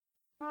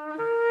For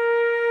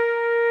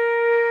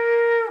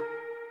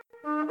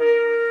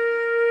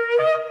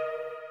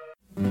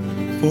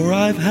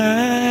I've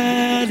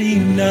had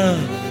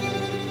enough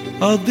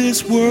of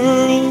this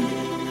world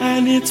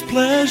and its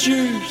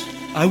pleasures.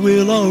 I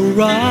will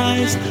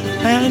arise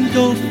and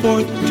go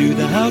forth to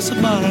the house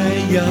of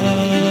my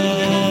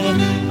God.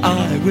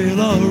 I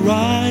will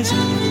arise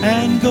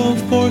and go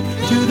forth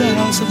to the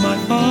house of my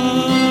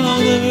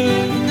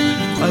Father.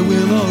 I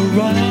will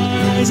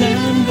arise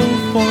and go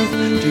forth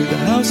to the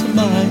house of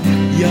my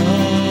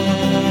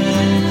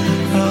God.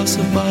 House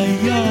of my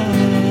God.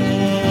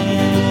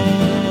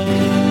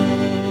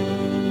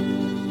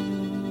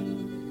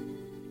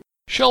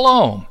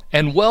 Shalom,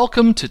 and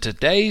welcome to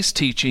today's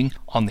teaching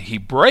on the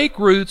Hebraic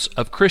roots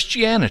of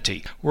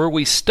Christianity, where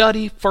we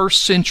study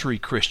first century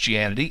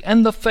Christianity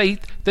and the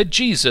faith that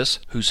Jesus,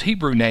 whose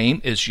Hebrew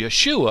name is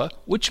Yeshua,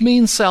 which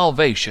means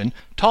salvation,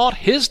 taught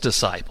his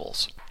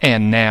disciples.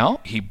 And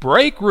now,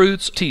 Hebraic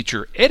roots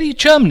teacher Eddie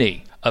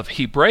Chumney of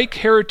Hebraic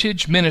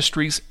Heritage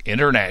Ministries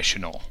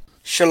International.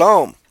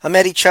 Shalom. I'm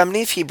Eddie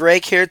Chumney of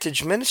Hebraic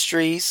Heritage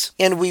Ministries,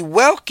 and we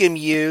welcome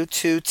you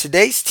to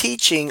today's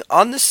teaching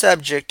on the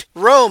subject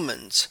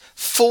Romans,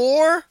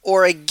 for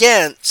or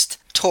against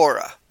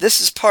Torah. This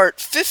is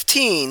part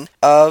 15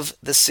 of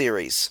the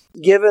series.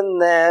 Given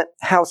that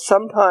how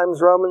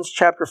sometimes Romans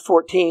chapter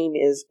 14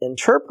 is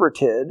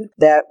interpreted,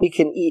 that we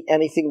can eat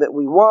anything that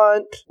we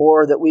want,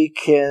 or that we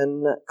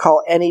can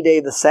call any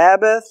day the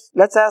Sabbath,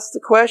 let's ask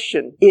the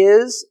question,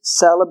 is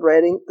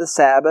celebrating the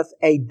Sabbath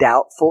a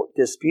doubtful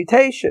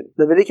disputation?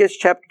 Leviticus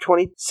chapter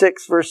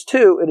 26 verse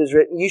 2, it is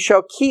written, "You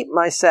shall keep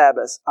my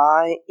Sabbaths,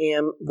 I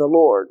am the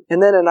Lord."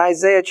 And then in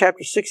Isaiah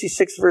chapter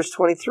 66 verse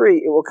 23,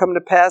 it will come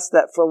to pass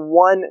that from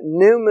one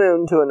new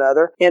moon to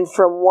another, and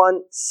from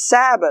one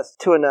Sabbath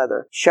to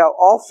another, shall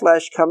all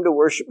flesh come to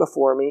worship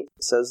before me,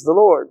 says the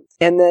Lord.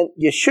 And then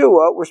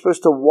Yeshua, we're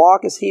supposed to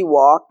walk as he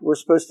walked. We're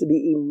supposed to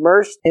be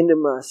immersed into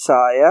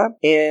Messiah.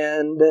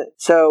 And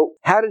so,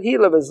 how did he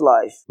live his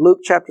life? Luke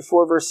chapter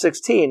 4 verse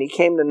 16, he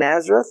came to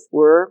Nazareth,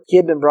 where he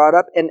had been brought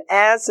up, and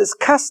as his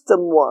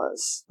custom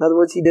was, in other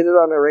words, he did it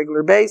on a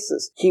regular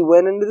basis, he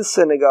went into the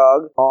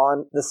synagogue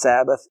on the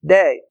Sabbath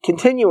day.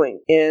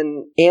 Continuing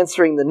in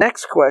answering the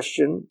next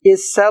question,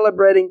 is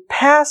celebrating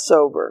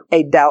Passover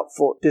a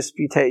doubtful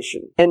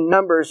disputation? In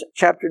Numbers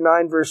chapter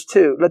 9 verse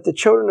 2, let the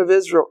children of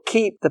Israel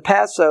keep the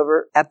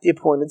Passover at the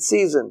appointed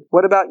season.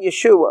 What about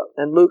Yeshua?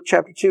 In Luke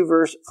chapter 2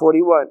 verse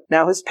 41,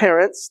 now his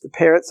parents, the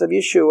parents of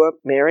Yeshua,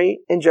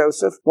 Mary and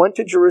Joseph, went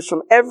to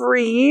Jerusalem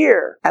every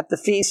year at the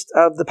feast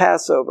of the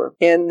Passover.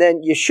 And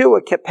then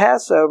Yeshua kept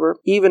Passover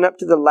even up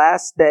to the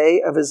last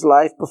day of his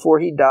life before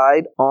he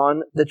died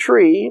on the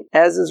tree,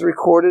 as is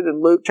recorded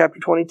in Luke chapter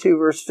 22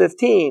 verse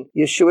 15.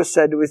 Yeshua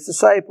said to his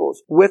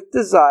disciples, with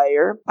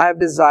desire, I have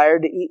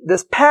desired to eat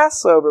this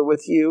Passover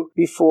with you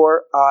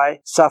before I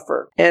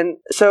suffer. And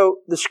so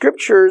the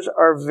scriptures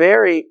are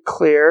very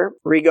clear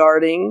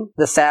regarding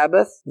the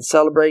Sabbath, and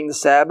celebrating the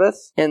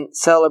Sabbath, and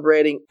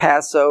celebrating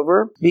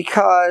Passover,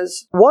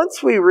 because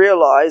once we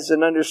realize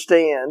and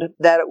understand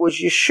that it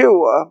was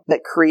Yeshua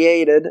that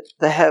created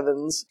the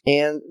heavens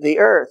and the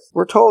earth.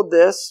 We're told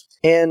this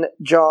in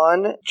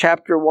John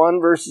chapter 1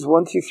 verses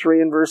 1 through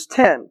 3 and verse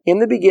 10. In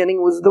the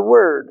beginning was the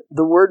Word.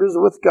 The Word was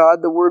with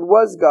God. The Word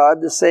was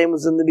God. The same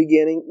was in the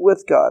beginning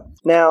with God.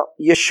 Now,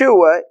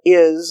 Yeshua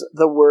is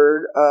the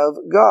Word of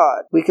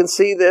God. We can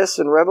see this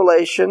in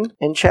Revelation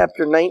in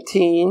chapter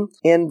 19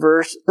 and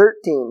verse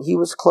 13. He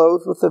was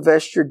clothed with a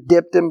vesture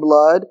dipped in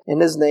blood,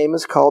 and his name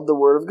is called the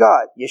Word of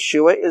God.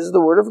 Yeshua is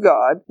the Word of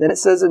God. Then it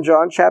says in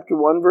John chapter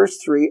 1 verse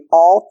 3,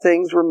 all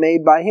things were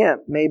made by him.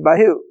 Made by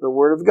who? The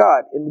Word of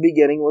God. In the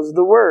beginning was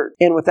the Word.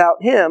 And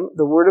without him,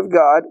 the Word of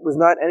God, was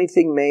not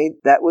anything made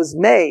that was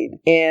made.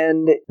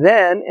 And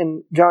then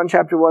in John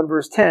chapter 1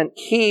 verse 10,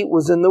 he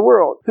was in the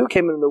world. Who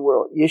came into the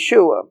world?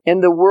 Yeshua.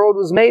 And the world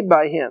was made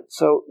by him.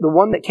 So the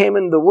one that came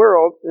into the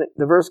world,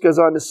 the verse goes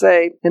on to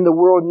say, and the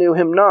world knew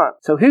him not.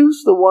 So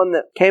who's the one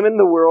that came into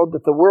the world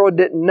that the world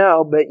didn't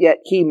know, but yet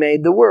he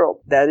made the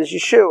world? That is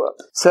Yeshua.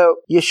 So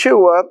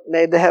Yeshua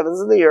made the heavens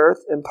and the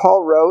earth, and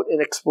Paul wrote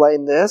and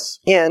explained this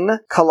in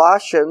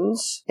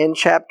Colossians in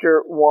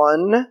chapter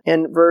 1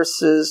 in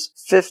verses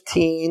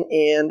 15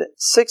 and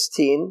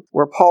 16,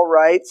 where Paul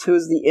writes, who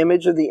is the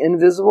image of the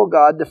invisible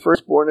God, the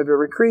firstborn of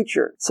every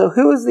creature. So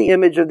who is the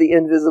image of the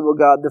invisible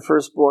God, the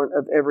firstborn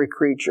of every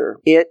creature?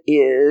 It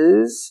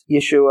is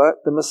Yeshua,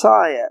 the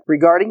Messiah.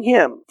 Regarding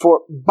him,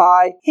 for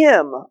by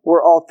him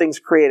were all things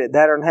created,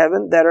 that are in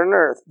heaven, that are on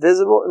earth,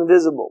 visible and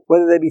invisible.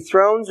 Whether they be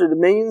thrones or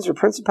dominions or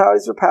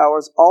principalities or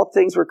powers, all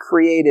things were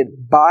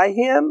created by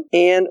him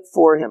and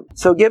for him.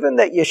 So given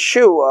that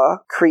Yeshua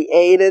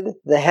created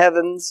the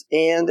heavens heavens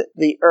and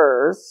the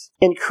earth.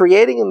 In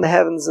creating the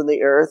heavens and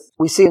the earth,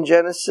 we see in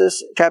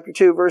Genesis chapter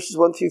 2, verses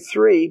 1 through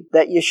 3,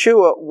 that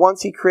Yeshua,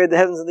 once he created the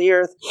heavens and the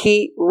earth,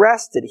 he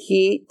rested.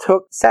 He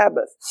took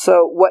Sabbath.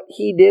 So what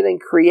he did in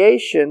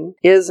creation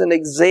is an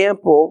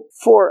example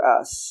for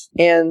us.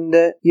 And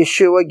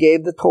Yeshua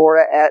gave the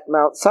Torah at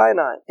Mount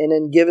Sinai. And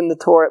in giving the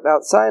Torah at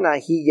Mount Sinai,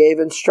 he gave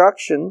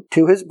instruction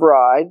to his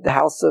bride, the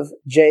house of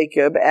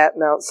Jacob at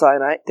Mount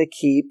Sinai, to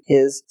keep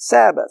his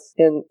Sabbath.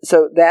 And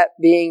so that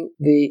being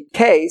the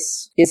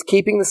case, is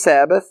keeping the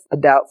Sabbath a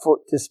doubtful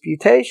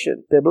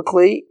disputation?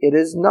 Biblically, it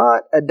is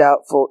not a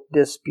doubtful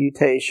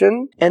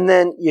disputation. And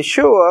then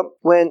Yeshua,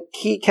 when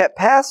he kept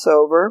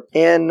Passover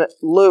in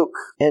Luke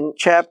in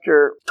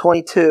chapter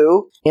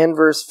 22 in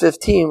verse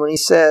 15, when he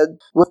said,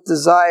 "With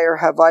desire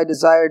have I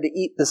desired to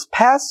eat this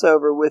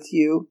Passover with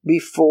you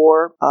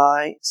before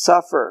I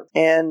suffer."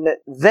 And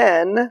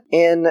then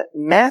in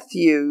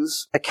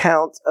Matthew's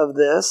account of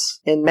this,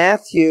 in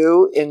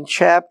Matthew in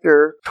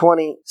chapter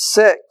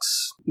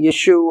 26,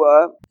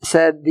 Yeshua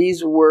said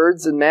these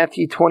words in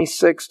Matthew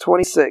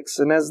 26:26.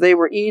 "And as they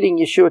were eating,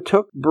 Yeshua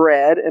took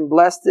bread and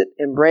blessed it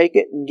and brake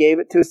it and gave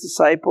it to his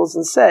disciples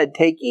and said,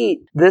 'Take,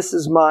 eat, this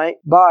is my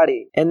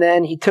body.' And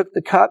then he took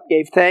the cup,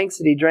 gave thanks,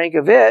 and he drank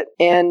of it.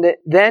 And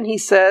then he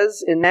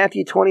says in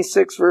Matthew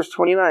 26, verse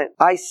 29,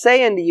 'I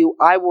say unto you,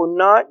 I will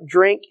not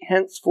drink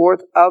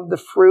henceforth of the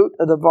fruit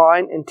of the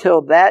vine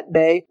until that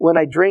day when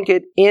I drink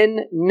it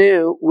in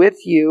new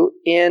with you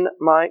in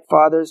my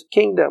Father's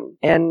kingdom.'"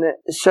 And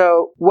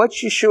so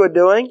what's Yeshua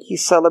doing?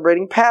 He's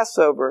celebrating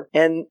Passover.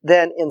 And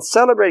then in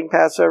celebrating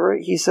Passover,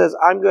 he says,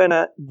 "I'm going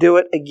to do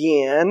it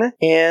again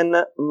in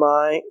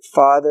my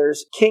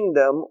Father's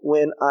kingdom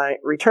when I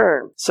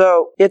return."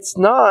 So it's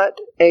not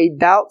a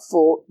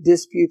doubtful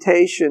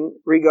disputation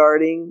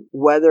regarding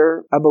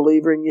whether a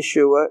believer in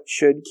Yeshua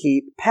should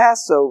keep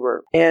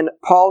Passover. And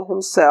Paul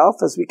himself,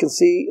 as we can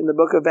see in the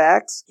book of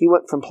Acts, he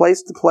went from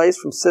place to place,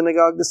 from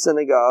synagogue to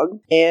synagogue,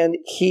 and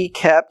he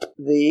kept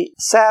the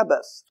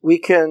Sabbath. We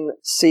can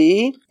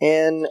see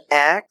in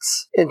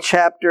Acts in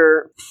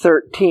chapter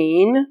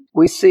 13,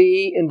 we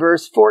see in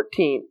verse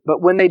 14,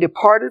 "But when they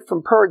departed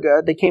from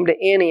Perga, they came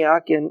to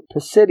Antioch in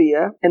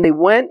Pisidia, and they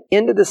went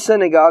into the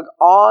synagogue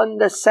on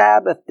the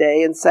Sabbath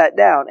day and sat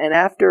down. And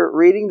after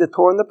reading the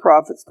Torah and the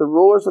prophets, the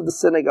rulers of the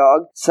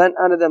synagogue sent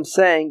unto them,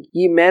 saying,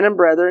 Ye men and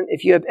brethren,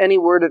 if you have any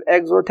word of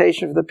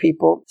exhortation for the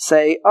people,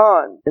 say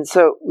on." And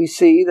so we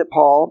see that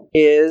Paul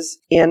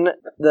is in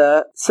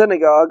the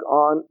synagogue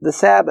on the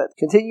Sabbath.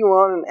 Continue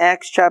on in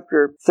Acts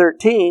chapter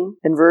 13,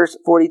 in verse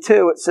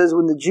 42, it says,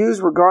 "When the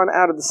Jews were gone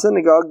out of the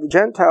synagogue, the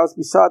Gentiles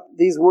besought that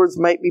these words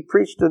might be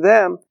preached to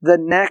them the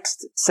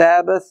next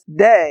Sabbath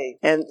day."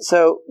 And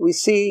so we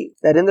see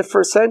that in the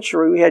first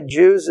century, we had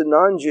Jews and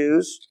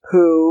non-Jews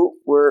who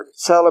were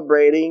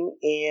celebrating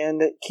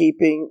and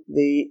keeping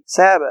the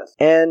Sabbath.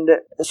 And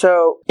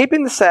so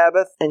keeping the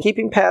Sabbath and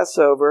keeping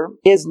Passover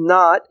is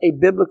not a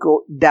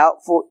biblical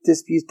doubtful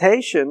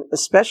disputation,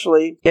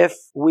 especially if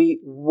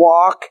we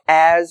walk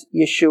as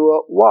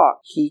Yeshua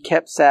walked. He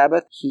kept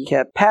Sabbath, he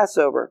kept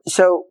Passover.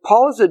 So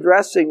Paul is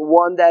addressing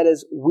one that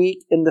is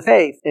weak in the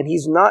faith, and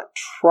he's not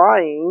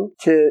trying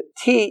to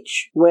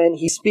teach when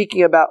he's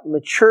speaking about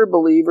mature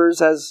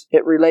believers as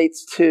it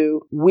relates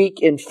to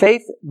weak in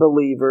faith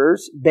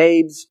believers,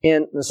 babes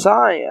in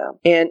Messiah.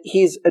 And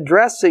he's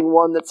addressing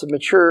one that's a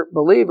mature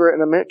believer,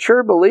 and a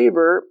mature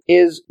believer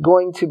is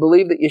going to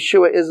believe that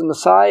Yeshua is the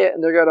Messiah,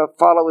 and they're going to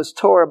follow his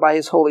Torah by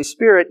his Holy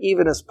Spirit,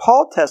 even as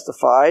Paul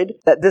testified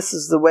that this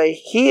is the way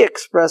he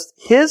expressed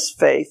his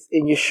faith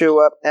in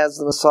Yeshua as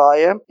the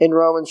Messiah. In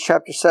Romans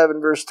chapter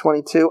 7, verse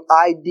 22,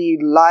 "I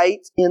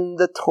delight in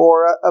the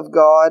Torah of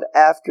God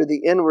after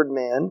the inward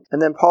man."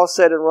 And then Paul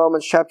said in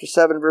Romans chapter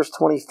 7, verse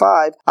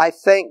 25, "I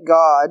thank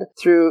God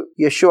through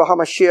Yeshua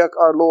HaMashiach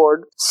our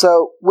Lord.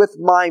 So with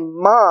my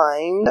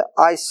mind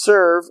I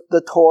serve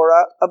the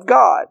Torah of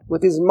God."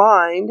 With his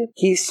mind,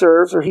 he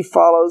serves or he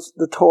follows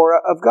the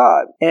Torah of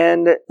God.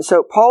 And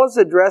so Paul is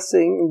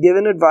addressing and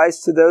giving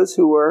advice to those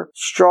who are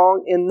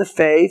strong in the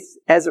faith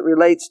as it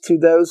relates to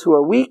those who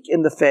are weak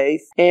in the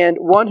faith. And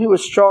one who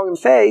is strong in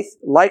faith,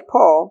 like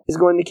Paul, is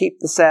going to keep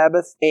the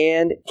Sabbath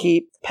and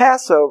keep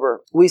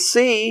Passover. We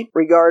see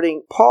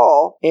regarding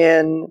Paul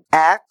in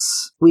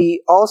Acts,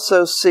 we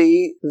also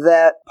see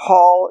that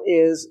Paul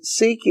is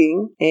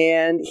seeking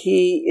and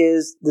he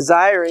is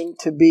desiring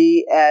to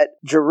be at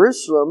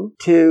Jerusalem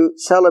to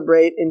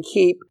celebrate and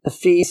keep the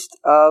Feast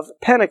of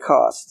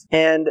Pentecost.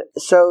 And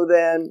so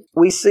then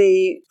we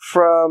see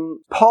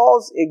from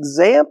Paul's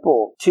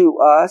example to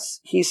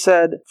us, he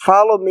said,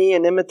 "Follow me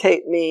and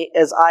imitate me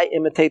as I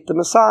imitate the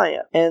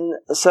Messiah." And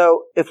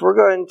so if we're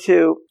going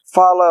to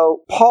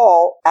follow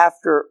Paul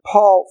after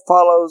Paul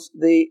follows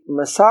the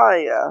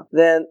Messiah,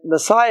 then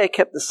Messiah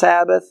kept the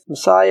Sabbath,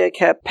 Messiah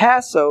kept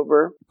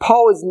Passover,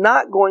 Paul is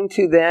not going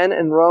to then,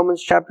 in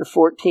Romans chapter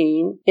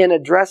 14, in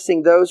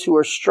addressing those who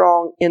are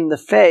strong in the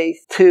faith,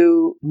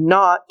 to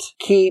not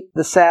keep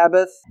the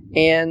Sabbath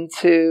and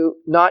to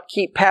not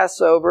keep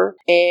Passover.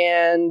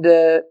 And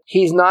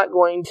he's not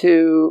going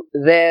to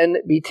then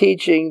be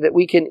teaching that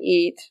we can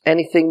eat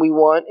anything we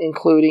want,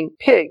 including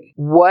pig.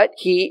 What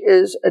he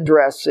is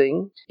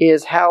addressing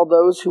is how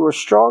those who are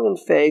strong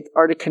in faith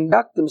are to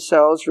conduct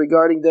themselves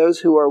regarding those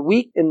who are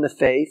weak in the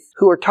faith,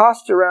 who are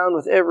tossed around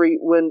with every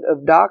wind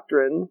of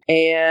doctrine,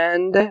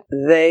 and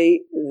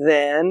they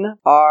then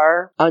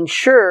are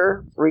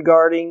unsure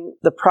regarding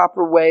the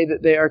proper way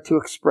that they are to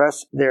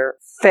express their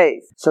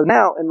faith. So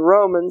now in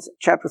Romans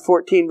chapter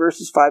 14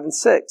 verses 5 and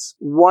 6,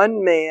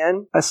 one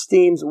man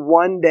esteems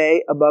one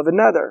day above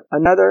another.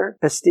 Another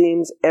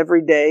esteems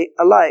every day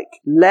alike.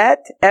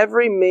 Let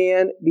every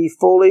man be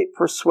fully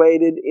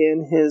persuaded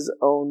in his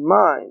own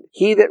mind.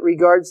 He that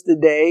regards the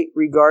day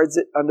regards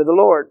it unto the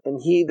Lord, and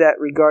he that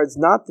regards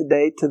not the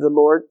day to the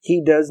Lord,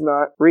 he does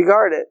not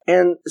regard it.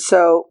 And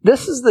so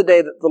this is the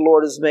day that the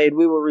Lord has made.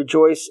 We will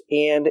rejoice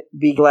and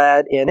be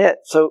glad in it.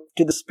 So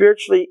to the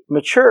spiritually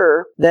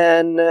mature,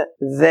 then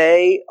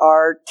they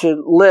are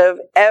to live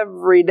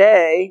every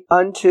day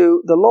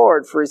unto the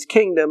Lord for his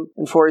kingdom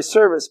and for his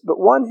service. But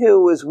one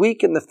who is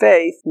weak in the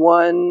faith,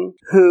 one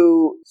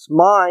whose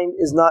mind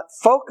is not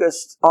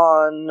focused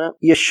on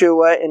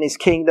Yeshua and his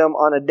kingdom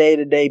on a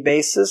day-to-day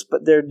basis,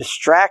 but they're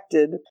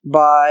distracted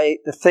by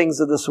the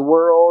things of this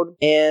world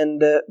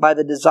and by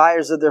the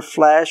desires of their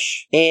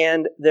flesh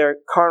and their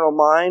carnal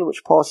mind,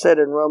 which Paul said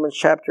in Romans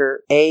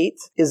chapter 8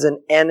 is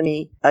an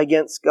enemy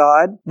against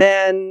God,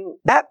 then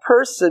that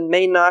person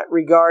may not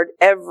regard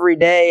every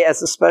day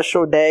as a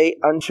special day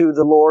unto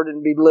the Lord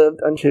and be lived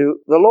unto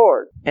the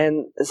Lord.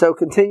 And so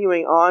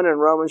continuing on in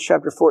Romans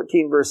chapter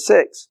 14 verse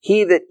 6,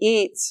 he that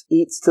eats,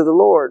 eats to the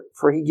Lord,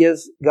 for he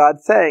gives God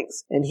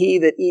thanks. And he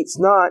that eats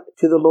not,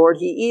 to the Lord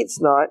he eats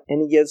not,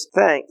 and he gives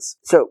thanks.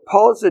 So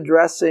Paul is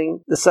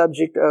addressing the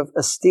subject of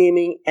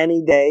esteeming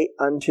any day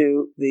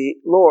unto the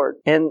Lord.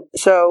 And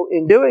so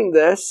in doing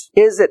this,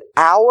 is it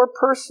our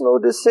personal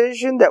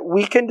decision that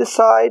we can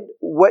decide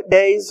what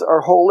days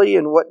are holy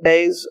and what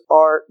days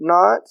are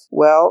not?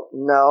 Well,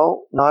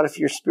 no, not if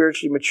you're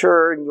spiritually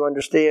mature and you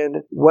understand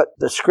what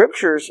the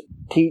scriptures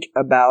teach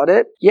about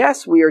it.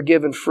 Yes, we are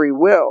given free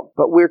will,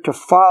 but we're to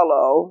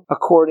follow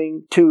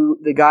according to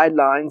the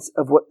guidelines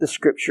of what the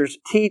scriptures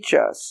teach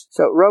us.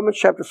 So Romans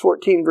chapter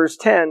 14 verse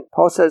 10,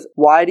 Paul says,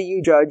 why do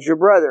you judge your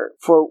brother?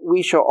 For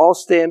we shall all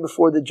stand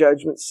before the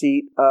judgment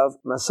seat of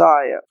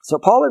Messiah. So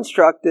Paul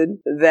instructed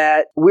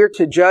that we're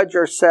to judge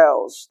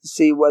ourselves to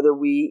see whether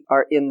we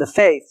are in the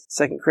faith.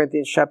 2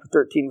 Corinthians chapter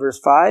 13 verse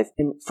 5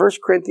 and 1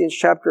 Corinthians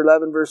chapter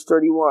 11 verse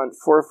 31.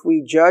 For if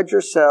we judge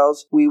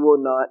ourselves, we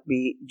will not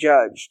be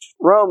judged.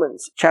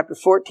 Romans chapter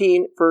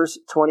 14 verse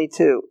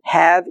 22.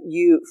 Have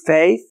you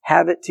faith?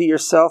 Have it to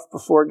yourself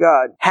before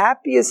God.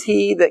 Happy is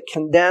he that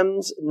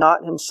condemns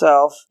not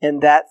himself in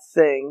that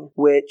thing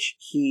which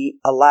he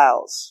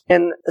allows.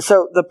 And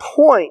so the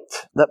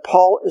point that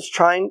Paul is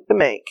trying to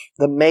make,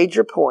 the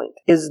major point,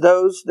 is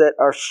those that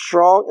are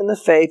strong in the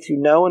faith, who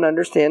know and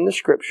understand the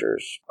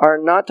scriptures, are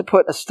not to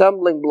put a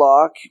stumbling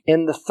block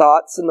in the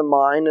thoughts and the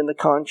mind and the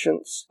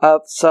conscience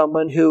of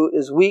someone who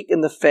is weak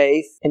in the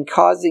faith, and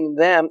causing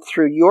them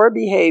through your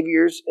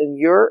behaviors and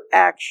your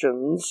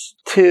actions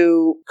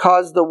to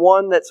cause the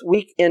one that's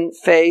weak in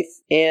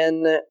faith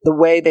in the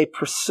way they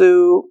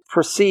pursue,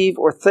 perceive,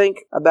 or think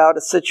about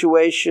a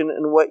situation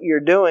and what you're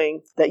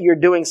doing, that you're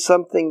doing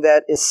something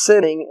that is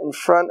sinning in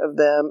front of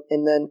them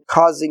and then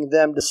causing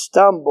them to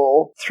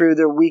stumble through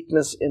their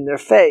weakness in their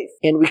faith.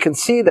 And we can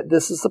see that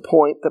this is the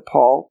point that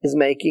Paul is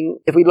making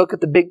if we look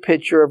at the big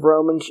picture of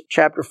Romans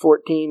chapter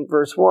 14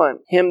 verse 1.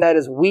 Him that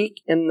is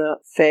weak in the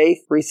faith,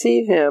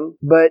 receive him,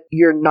 but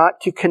you're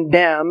not to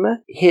condemn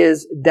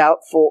his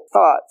doubtful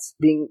thoughts,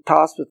 being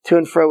tossed to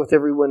and fro with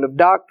every wind of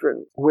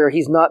doctrine, where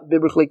he's not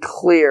biblically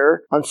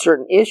clear on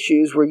certain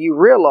issues, where you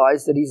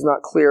realize that he's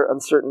not clear on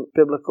certain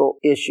biblical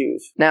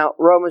issues. Now,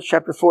 Romans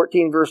chapter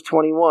 14 verse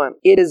 21.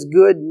 It is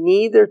good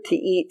neither to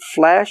eat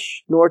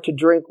flesh, nor to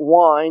drink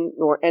wine,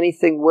 nor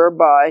anything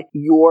whereby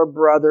your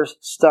brother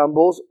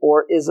stumbles,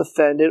 or is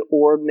offended,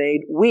 or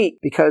made weak.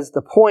 Because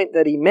the point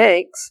that he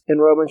makes in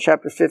Romans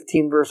chapter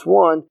 15 verse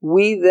 1,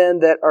 we then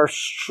that are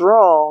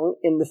strong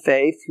in the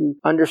faith, who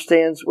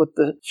understands what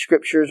the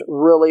scriptures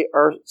really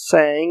are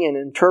saying and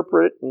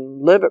interpret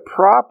and live it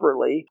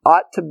properly,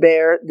 ought to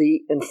bear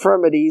the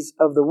infirmities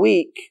of the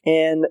weak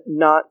and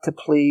not to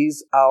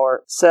please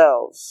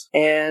ourselves.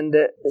 And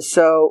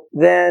so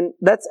then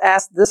let's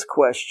ask this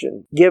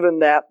question, given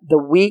that the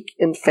weak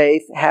in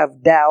faith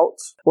have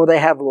doubts or they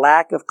have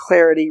lack of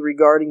clarity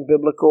regarding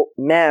biblical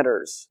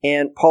matters.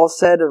 And Paul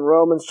said in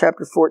Romans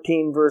chapter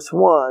 14 verse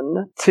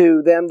 1,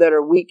 to them that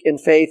are weak in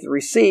faith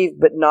receive,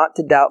 but not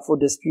to doubtful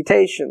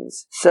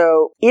disputations.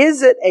 So,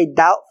 is it a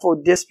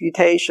doubtful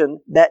disputation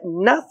that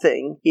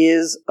nothing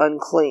is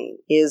unclean?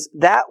 Is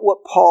that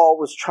what Paul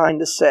was trying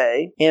to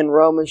say in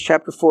Romans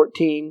chapter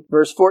 14,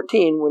 verse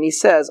 14, when he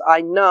says,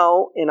 I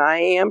know and I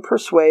am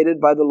persuaded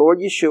by the Lord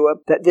Yeshua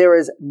that there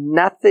is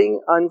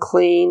nothing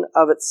unclean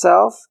of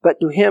itself, but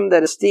to him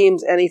that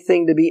esteems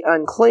anything to be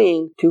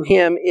unclean, to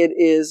him it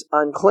is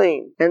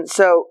unclean. And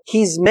so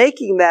he's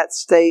making that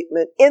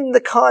statement in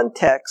the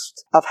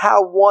context of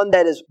how one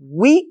that is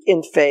weak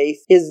in faith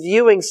is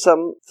viewing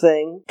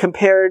something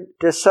compared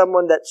to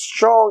someone that's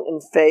strong in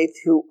faith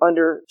who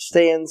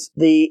understands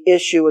the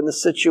issue and the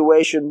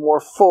situation more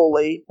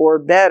fully or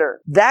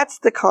better. That's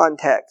the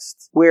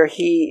context where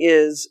he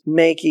is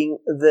making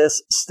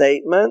this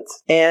statement.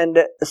 And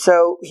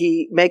so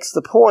he makes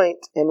the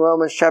point in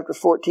Romans chapter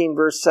 14,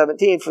 verse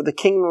 17, for the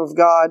kingdom of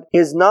God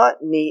is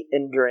not meat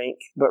and drink,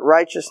 but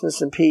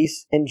righteousness and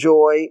peace and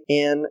joy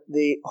in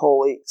the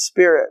Holy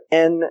Spirit.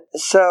 And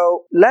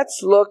so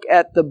let's look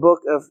at the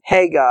book of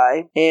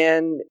Haggai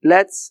and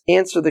let's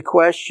answer the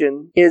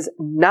question, is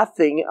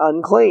nothing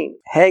unclean?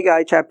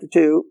 Haggai chapter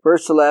 2,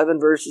 verse 11,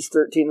 verses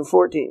 13 and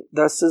 14.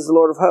 Thus says the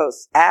Lord of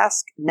hosts,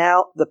 ask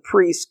now the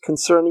priests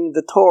concerning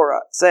the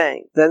Torah,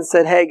 saying, then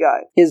said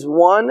Haggai, is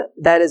one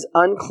that is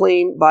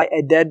unclean by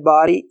a dead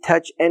body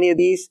touch any of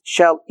these?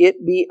 Shall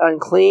it be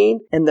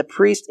unclean? And the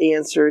priest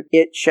answered,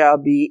 it shall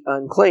be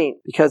unclean,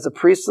 because the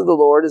priest of the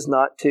Lord is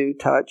not to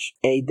touch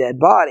a dead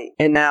body.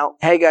 And now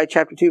Haggai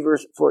chapter 2,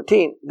 verse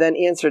 14. Then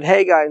answered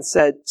Haggai and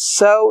said,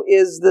 so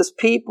is this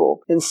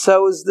people, and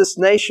so is this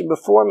nation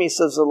before me,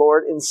 says the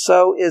Lord, and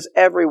so is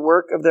every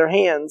work of their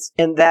hands,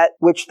 and that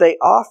which they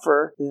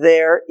offer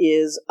there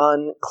is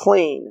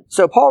unclean.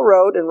 So Paul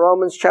wrote in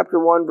Romans chapter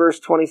 1, verse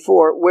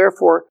 24,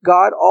 wherefore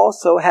God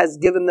also has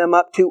given them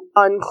up to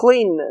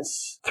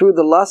uncleanness through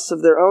the lusts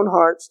of their own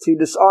hearts to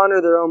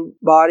dishonor their own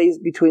bodies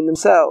between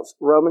themselves.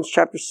 Romans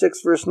chapter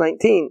 6, verse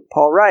 19,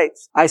 Paul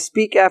writes, I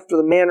speak after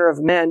the manner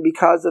of men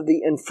because of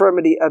the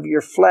infirmity of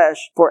your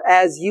flesh, for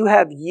as you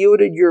have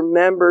yielded your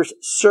members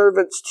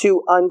servants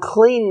to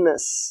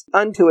uncleanness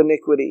unto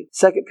iniquity.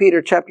 2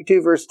 Peter chapter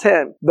 2, verse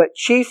 10, but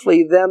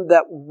chiefly them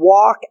that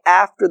walk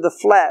after the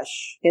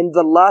flesh in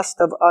the lust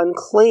of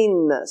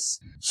uncleanness.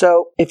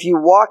 So if you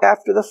walk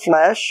after the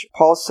flesh,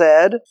 Paul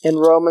said in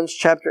Romans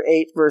chapter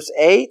 8, verse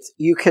 8,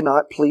 you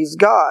cannot please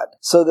God,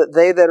 so that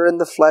they that are in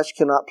the flesh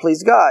cannot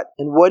please God.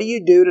 And what do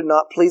you do to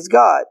not please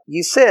God?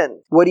 You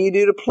sin. What do you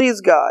do to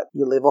please God?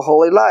 You live a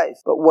holy life.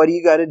 But what do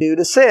you got to do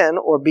to sin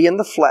or be in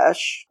the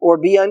flesh or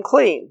be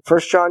unclean? 1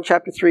 John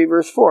chapter 3,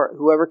 verse 4,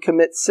 whoever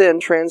commits sin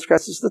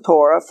transgresses the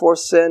Torah, for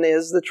sin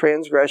is the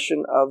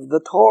transgression of the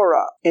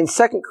Torah. In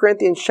 2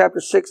 Corinthians chapter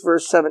 6,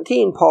 verse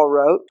 17, Paul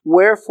wrote,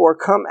 wherefore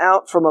come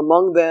out from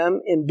among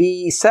them and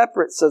be ye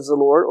separate, says the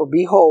Lord, or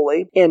be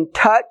holy, and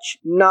touch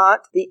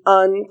not the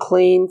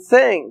unclean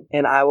thing,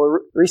 and I will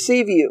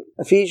receive you.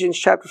 Ephesians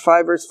chapter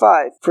 5, verse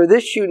 5, for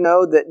this you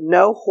know that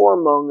no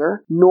whoremonger,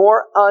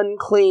 nor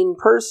unclean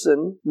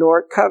person,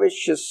 nor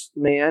covetous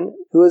man,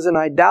 who is an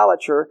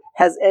idolater,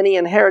 has any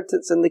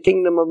inheritance in the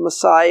kingdom of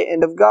Messiah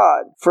and of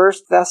God. 1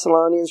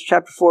 Thessalonians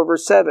chapter 4,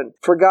 verse 7,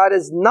 for God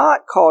has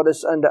not called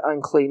us unto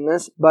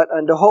uncleanness, but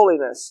unto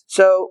holiness.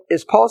 So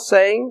is Paul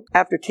saying,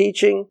 after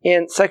teaching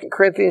in 2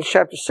 Corinthians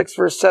chapter 6,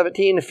 verse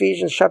 17,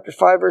 Ephesians chapter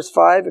 5, verse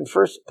 5, and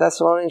 1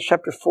 Thessalonians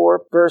chapter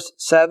 4, verse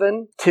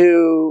 7,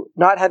 to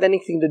not have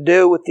anything to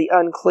do with the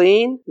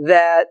unclean,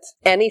 that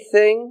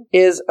anything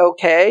is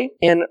okay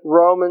in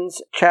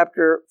Romans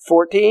chapter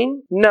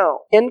 14? No.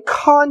 In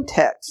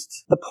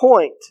context, the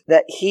point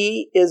that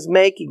he is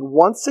making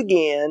once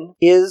again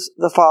is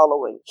the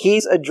following.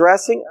 He's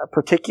addressing a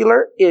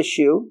particular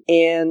issue,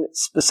 and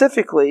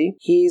specifically,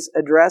 he's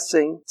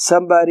addressing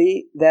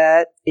somebody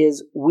that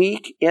is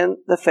weak in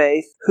the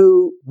faith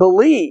who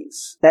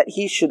believes that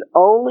he should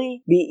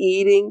only be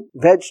eating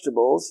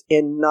vegetables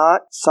and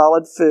not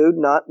solid food,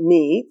 not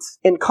meat,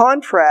 in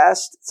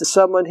contrast to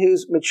someone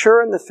who's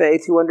mature in the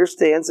faith who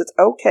understands it's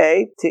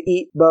okay to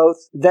eat both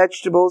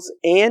vegetables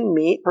and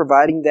meat,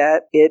 providing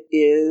that it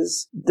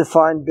is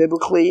defined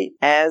biblically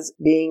as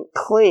being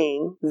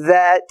clean,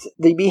 that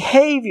the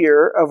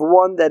behavior of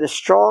one that is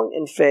strong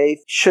in faith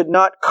should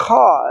not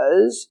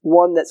cause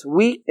one that's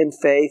weak in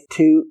faith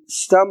to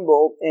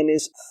stumble in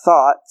his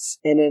thoughts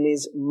and in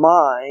his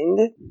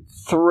mind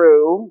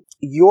through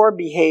your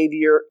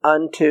behavior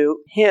unto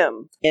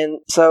him.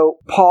 And so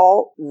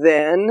Paul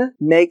then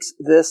makes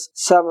this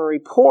summary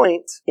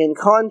point in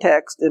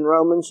context in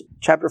Romans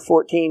chapter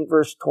 14,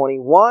 verse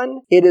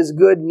 21. It is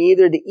good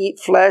neither to eat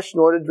flesh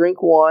nor to drink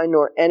wine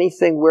nor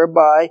anything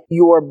whereby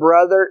your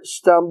brother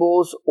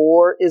stumbles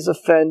or is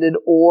offended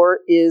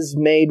or is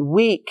made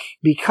weak,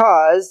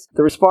 because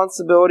the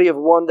responsibility of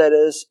one that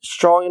is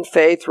strong in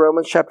faith,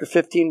 Romans chapter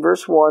 15, verse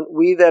verse 1,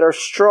 we that are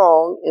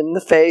strong in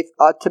the faith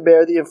ought to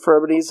bear the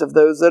infirmities of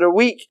those that are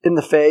weak in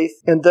the faith,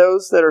 and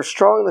those that are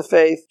strong in the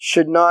faith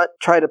should not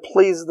try to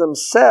please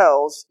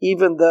themselves,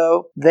 even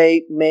though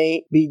they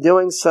may be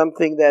doing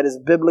something that is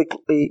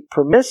biblically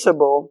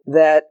permissible,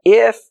 that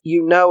if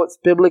you know it's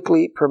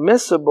biblically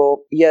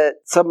permissible, yet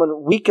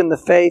someone weak in the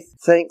faith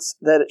thinks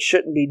that it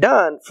shouldn't be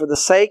done, for the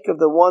sake of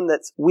the one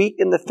that's weak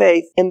in the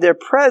faith, in their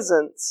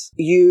presence,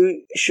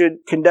 you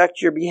should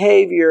conduct your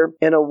behavior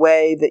in a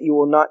way that you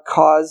will not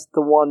cause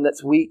the one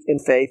that's weak in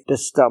faith to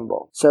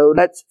stumble. So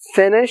let's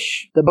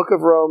finish the book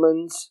of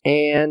Romans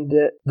and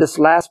this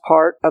last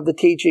part of the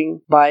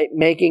teaching by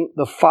making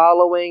the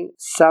following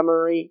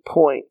summary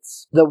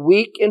points. The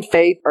weak in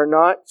faith are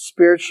not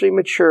spiritually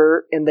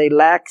mature, and they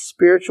lack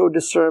spiritual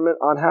discernment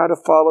on how to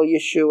follow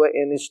Yeshua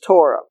and His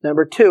Torah.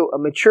 Number 2, a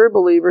mature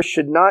believer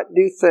should not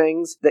do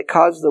things that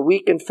cause the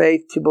weak in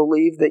faith to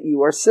believe that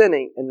you are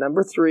sinning. And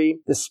number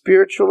 3, the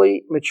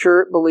spiritually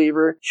mature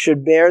believer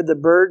should bear the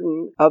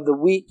burden of the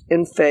weak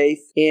in faith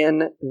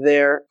in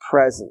their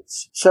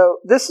presence. So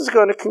this is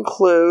going to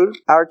conclude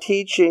our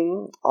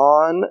teaching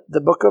on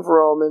the book of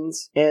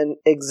Romans and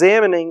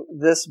examining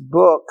this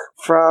book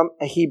from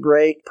a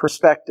Hebraic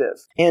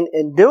perspective. And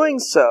in doing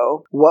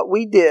so, what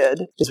we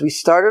did is we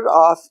started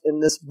off in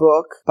this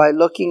book by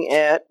looking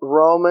at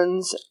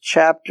Romans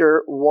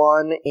chapter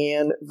 1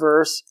 and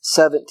verse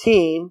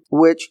 17,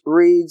 which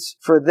reads,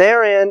 "For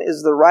therein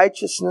is the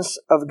righteousness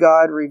of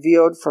God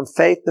revealed from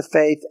faith to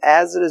faith,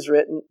 as it is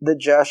written, the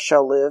just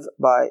shall live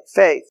by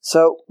faith."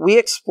 So we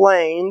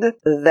explained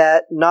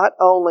that not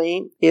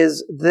only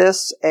is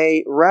this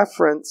a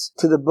reference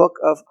to the book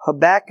of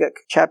Habakkuk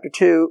chapter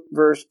 2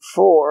 verse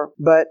 4,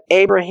 but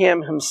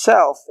Abraham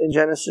himself in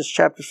Genesis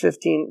chapter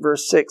 15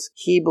 verse 6,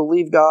 he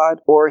believed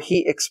God, or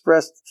he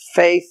expressed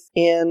faith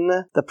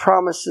in the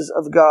promises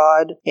of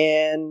God,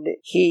 and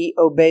he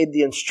obeyed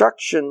the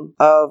instruction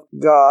of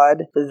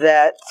God,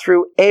 that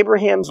through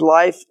Abraham's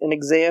life and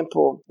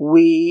example,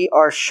 we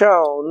are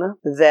shown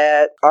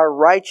that our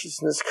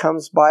righteousness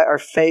comes by our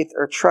faith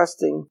or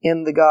trusting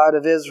in the God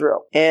of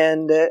Israel.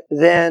 And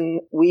then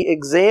we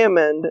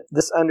examined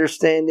this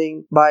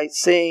understanding by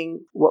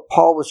seeing what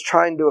Paul was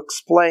trying to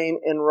explain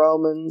in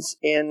Romans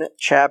in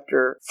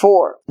chapter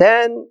 4.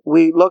 Then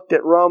we looked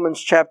at Romans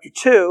chapter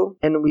 2,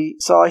 and we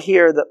saw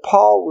here that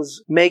Paul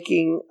was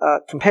making a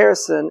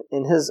comparison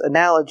in his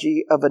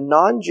analogy of a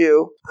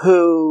non-Jew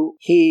who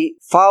he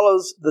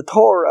follows the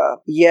Torah,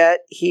 yet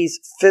he's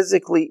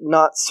physically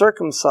not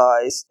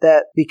circumcised,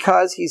 that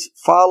because he's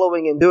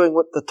following and doing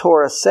what the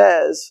Torah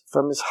says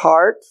from his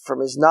heart, from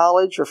his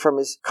knowledge, or from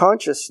his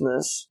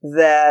consciousness,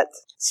 that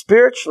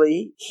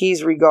spiritually,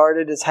 he's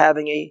regarded as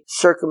having a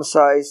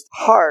circumcised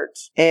heart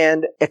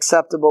and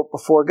acceptable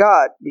before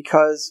God,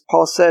 because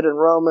Paul said in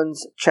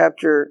Romans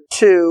chapter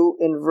 2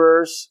 in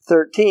verse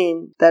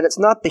 13 that it's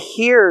not the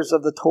hearers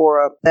of the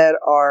Torah that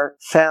are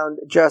found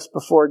just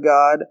before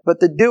God,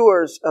 but the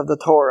doers of the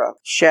Torah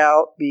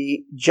shall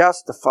be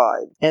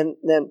justified. And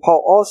then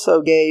Paul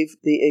also gave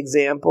the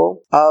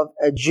example of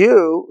a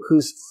Jew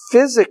who's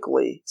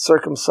physically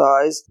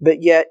circumcised,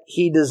 but yet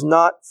he does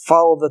not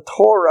follow the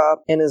Torah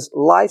in his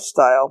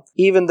lifestyle,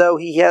 even though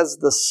he has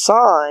the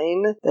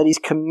sign that he's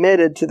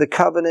committed to the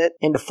covenant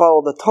and to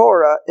follow the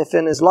Torah. If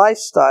in his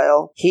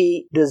lifestyle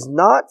he does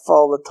not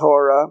follow the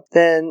Torah,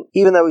 then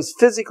even though he's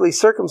physically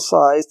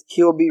circumcised,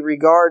 he will be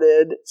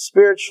regarded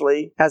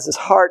spiritually as his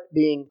heart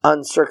being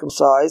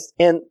uncircumcised.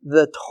 And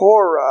the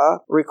Torah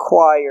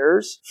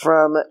requires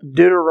from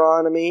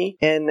Deuteronomy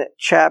in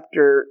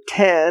chapter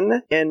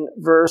 10 in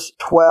verse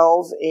 12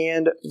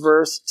 and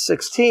verse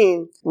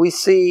 16, we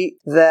see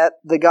that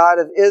the God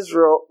of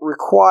Israel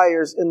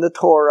requires in the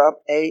Torah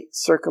a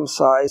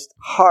circumcised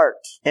heart.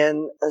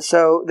 And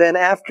so then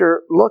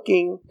after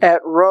looking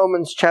at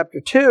Romans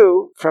chapter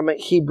 2 from a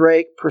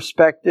Hebraic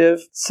perspective,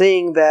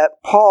 seeing that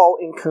Paul,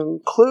 in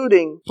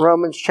concluding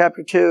Romans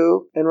chapter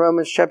 2 and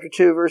Romans chapter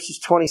 2 verses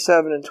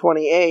 27 and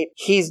 28,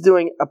 he's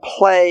doing a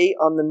play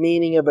on the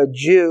meaning of a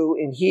Jew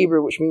in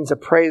Hebrew, which means a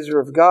praiser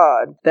of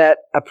God. That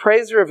a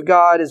praiser of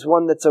God is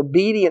one that's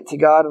obedient to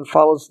God and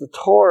follows the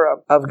Torah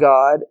of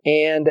God,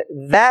 and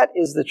that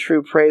is the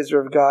true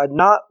praiser of God,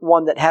 not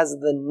one that has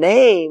the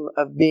name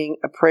of being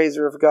a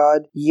praiser of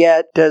God,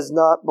 yet does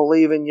not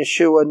believe in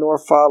Yeshua nor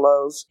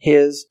follows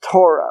His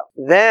Torah.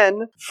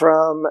 Then,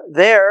 from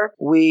there,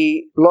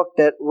 we looked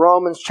at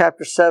Romans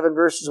chapter 7,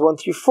 verses 1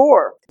 through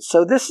 4.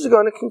 So this is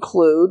going to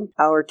conclude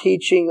our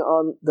teaching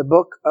on the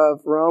book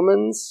of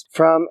Romans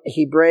from a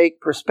Hebraic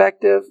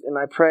perspective, and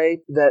I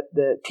pray that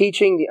the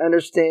teaching, the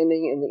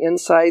understanding, and the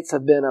insights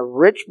have been a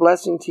rich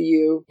blessing to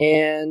you,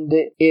 and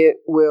it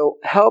will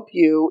help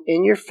you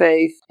in your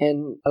faith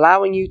and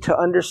allowing you to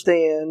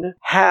understand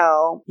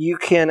how you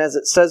can, as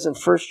it says in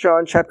 1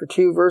 John chapter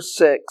 2 verse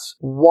 6,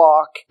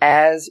 walk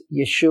as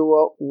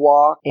Yeshua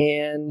walked,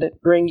 and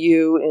bring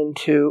you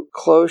into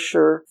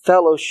closer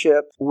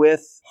fellowship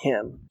with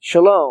Him.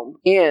 Shalom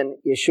in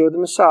Yeshua the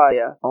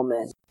Messiah.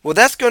 Amen. Well,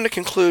 that's going to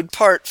conclude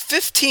part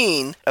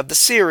 15 of the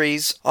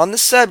series on the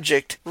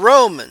subject,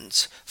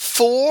 Romans,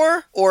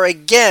 for or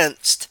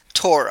against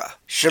Torah.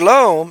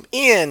 Shalom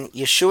in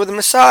Yeshua the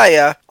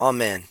Messiah.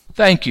 Amen.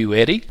 Thank you,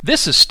 Eddie.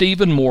 This is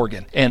Stephen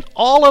Morgan, and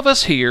all of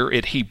us here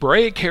at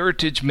Hebraic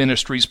Heritage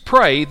Ministries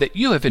pray that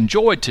you have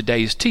enjoyed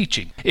today's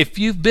teaching. If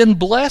you've been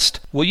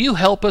blessed, will you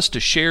help us to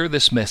share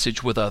this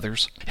message with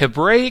others?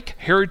 Hebraic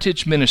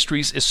Heritage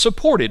Ministries is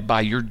supported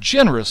by your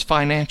generous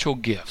financial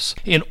gifts.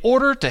 In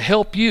order to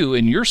help you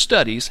in your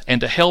studies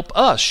and to help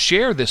us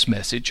share this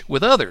message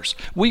with others,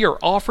 we are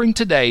offering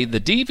today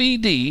the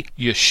DVD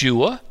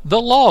Yeshua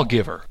the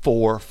Lawgiver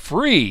for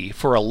free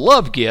for a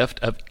love gift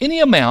of any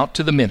amount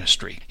to the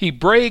ministry.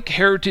 Hebraic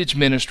Heritage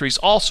Ministries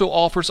also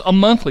offers a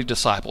monthly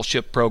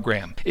discipleship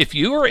program. If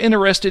you are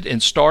interested in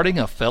starting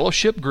a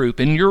fellowship group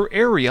in your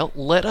area,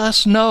 let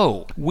us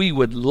know. We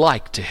would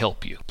like to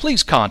help you.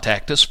 Please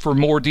contact us for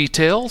more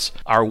details.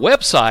 Our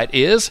website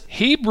is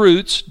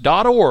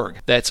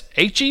Hebroots.org. That's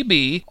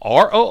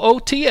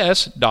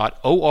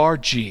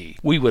Hebroots.org.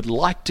 We would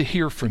like to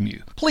hear from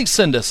you. Please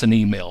send us an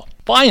email.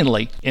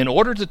 Finally, in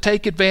order to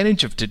take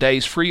advantage of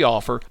today's free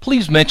offer,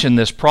 please mention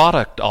this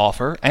product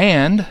offer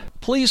and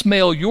please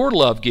mail your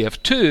love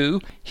gift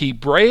to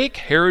Hebraic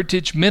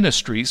Heritage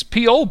Ministries,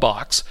 P.O.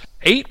 Box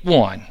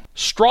 81,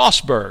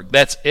 Strasburg,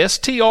 that's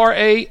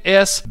Strasburg,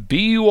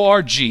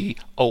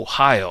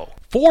 Ohio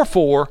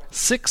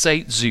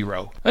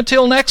 44680.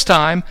 Until next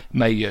time,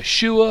 may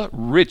Yeshua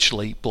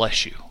richly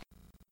bless you.